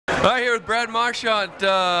All right, here with Brad Marchand.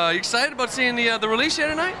 You excited about seeing the release here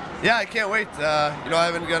tonight? Yeah, I can't wait. You know, I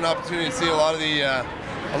haven't got an opportunity to see a lot of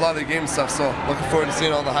the game stuff, so looking forward to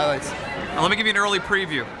seeing all the highlights. Now, let me give you an early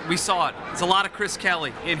preview. We saw it. It's a lot of Chris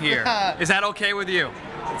Kelly in here. Is that okay with you?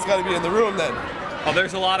 It's got to be in the room then. Oh,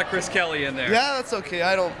 there's a lot of Chris Kelly in there. Yeah, that's okay.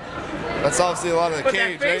 I don't. That's obviously a lot of the but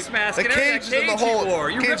cage, that face right? mask The and cage is in the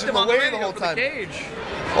whole. You cage ripped in him the on the way radio the whole for time. the cage.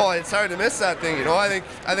 Oh, it's hard to miss that thing. You know, I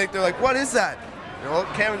think they're like, what is that? You know,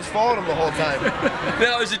 Cameron just followed him the whole time.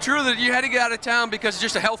 Now, is it true that you had to get out of town because of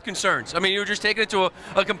just the health concerns? I mean, you were just taking it to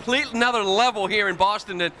a complete another level here in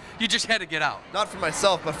Boston that you just had to get out. Not for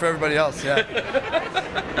myself, but for everybody else, yeah.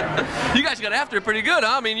 You guys got after it pretty good,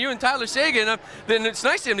 huh? I mean, you and Tyler Sagan, then it's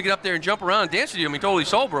nice to him to get up there and jump around and dance with you. I mean, totally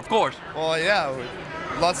sober, of course. Well, yeah,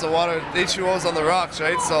 lots of water, H2O's on the rocks,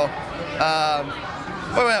 right? So,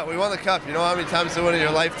 oh yeah, we won the cup. You know how many times you win in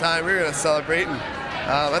your lifetime? We were going to celebrate, and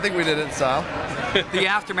I think we did it in style. The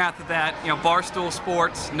aftermath of that, you know, Barstool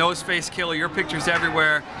Sports, Nose Face Killer, your pictures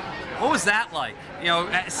everywhere. What was that like? You know,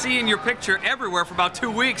 seeing your picture everywhere for about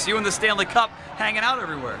 2 weeks, you and the Stanley Cup hanging out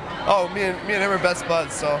everywhere. Oh, me and him are best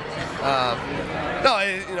buds, so no,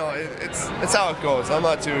 you know, it's how it goes. I'm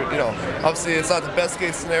not too, you know, obviously it's not the best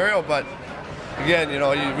case scenario, but again, you know,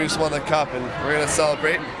 we just won the cup and we're gonna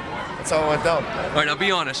celebrate. That's how it went down. All right, now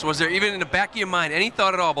be honest. Was there even in the back of your mind any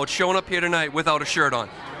thought at all about showing up here tonight without a shirt on?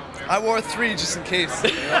 I wore 3 just in case.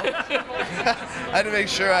 You know? I had to make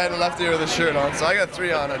sure I had a left ear with a shirt on, so I got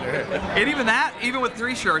 3 on under here. And even that, even with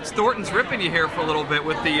 3 shirts, Thornton's ripping you here for a little bit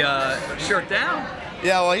with the shirt down.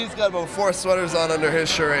 Yeah, well, he's got about 4 sweaters on under his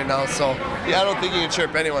shirt right now, so yeah, I don't think he can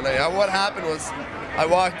chirp anyone. What happened was I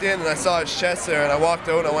walked in and I saw his chest there, and I walked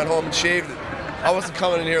out and I went home and shaved it. I wasn't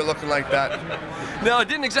coming in here looking like that. No, it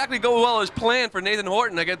didn't exactly go well as planned for Nathan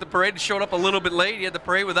Horton. I got the parade showed up a little bit late. He had the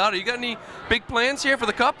parade without it. You got any big plans here for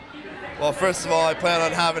the Cup? Well, first of all, I plan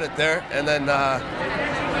on having it there, and then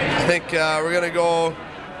I think we're going to go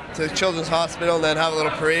to the Children's Hospital and then have a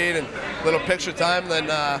little parade and a little picture time, and then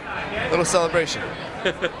a little celebration.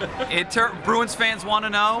 Bruins fans want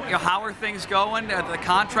to know, you know, how are things going? The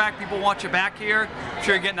contract, people want you back here. I'm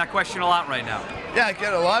sure you're getting that question a lot right now. Yeah, I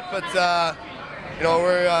get it a lot, but you know,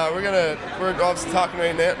 we're obviously talking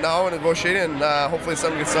right now and negotiating, and hopefully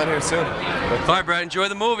something gets done here soon. All right, Brad, enjoy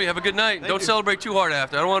the movie. Have a good night. Don't celebrate too hard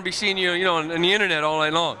after. I don't want to be seeing you, you know, on the internet all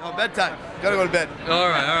night long. No, bedtime. Gotta go to bed. All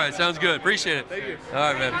right, sounds good. Appreciate it. Thank you.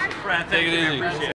 All right, man. Brad, take it easy.